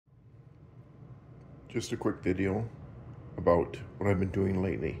Just a quick video about what I've been doing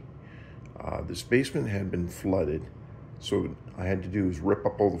lately. This basement had been flooded, so what I had to do is rip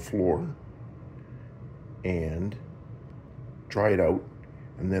up all the floor and dry it out,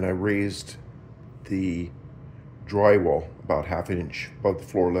 and then I raised the drywall about half an inch above the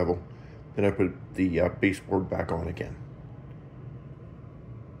floor level. Then I put the baseboard back on again.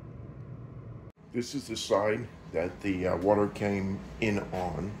 This is the side that the water came in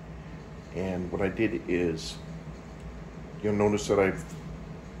on, and what I did is, you'll notice that I've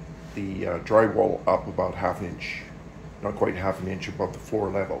the drywall up about half an inch, not quite half an inch above the floor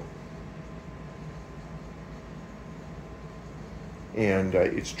level. And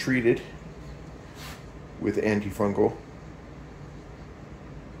it's treated with antifungal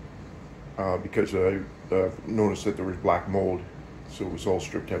because I noticed that there was black mold, so it was all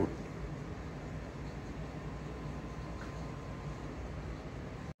stripped out.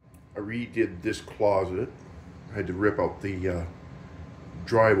 I redid this closet. I had to rip out the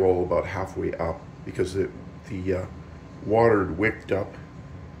drywall about halfway up because the water had whipped up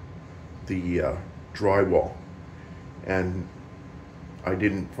the drywall, and I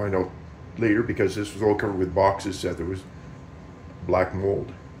didn't find out later, because this was all covered with boxes, that there was black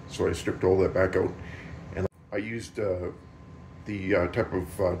mold. So I stripped all that back out, and I used the type of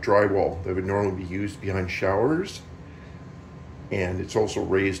drywall that would normally be used behind showers, and it's also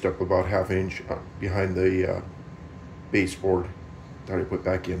raised up about half an inch behind the baseboard that I put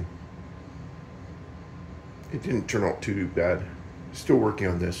back in. It didn't turn out too bad. Still working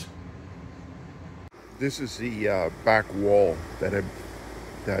on this. This is the back wall that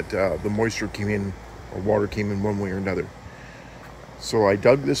the moisture came in, or water came in one way or another. So I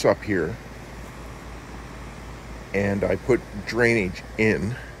dug this up here and I put drainage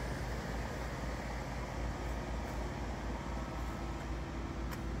in.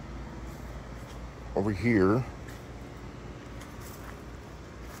 Over here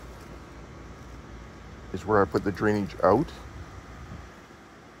is where I put the drainage out,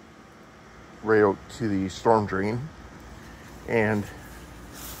 right out to the storm drain, and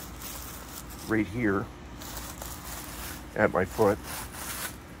right here at my foot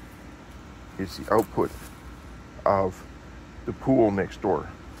is the output of the pool next door.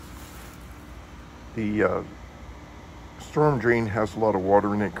 The storm drain has a lot of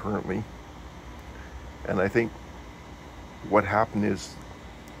water in it currently, and I think what happened is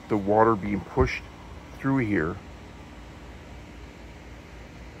the water being pushed through here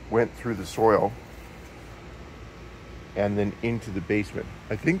went through the soil and then into the basement.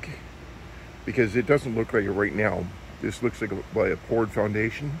 I think, because it doesn't look like it right now, this looks like a poured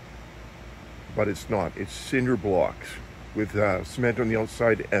foundation, but it's not. It's cinder blocks with cement on the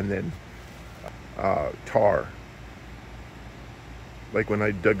outside and then tar. Like when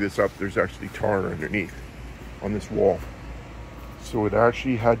I dug this up, there's actually tar underneath on this wall. So it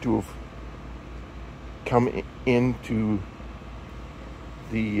actually had to have come into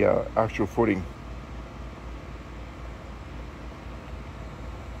the actual footing.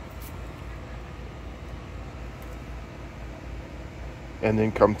 And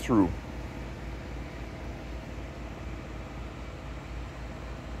then come through.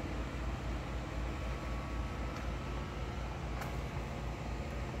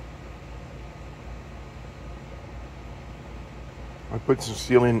 I put some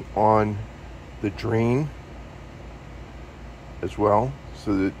sealing on the drain as well,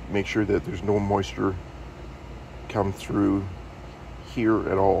 so that make sure that there's no moisture come through here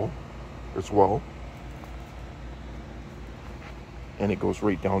at all as well. And it goes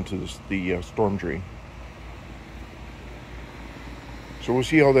right down to the storm drain. So we'll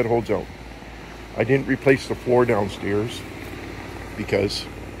see how that holds out. I didn't replace the floor downstairs because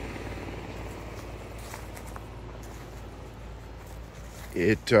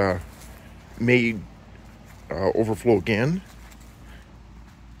it may overflow again.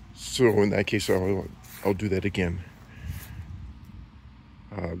 So in that case, I'll do that again.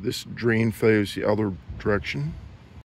 This drain flows the other direction.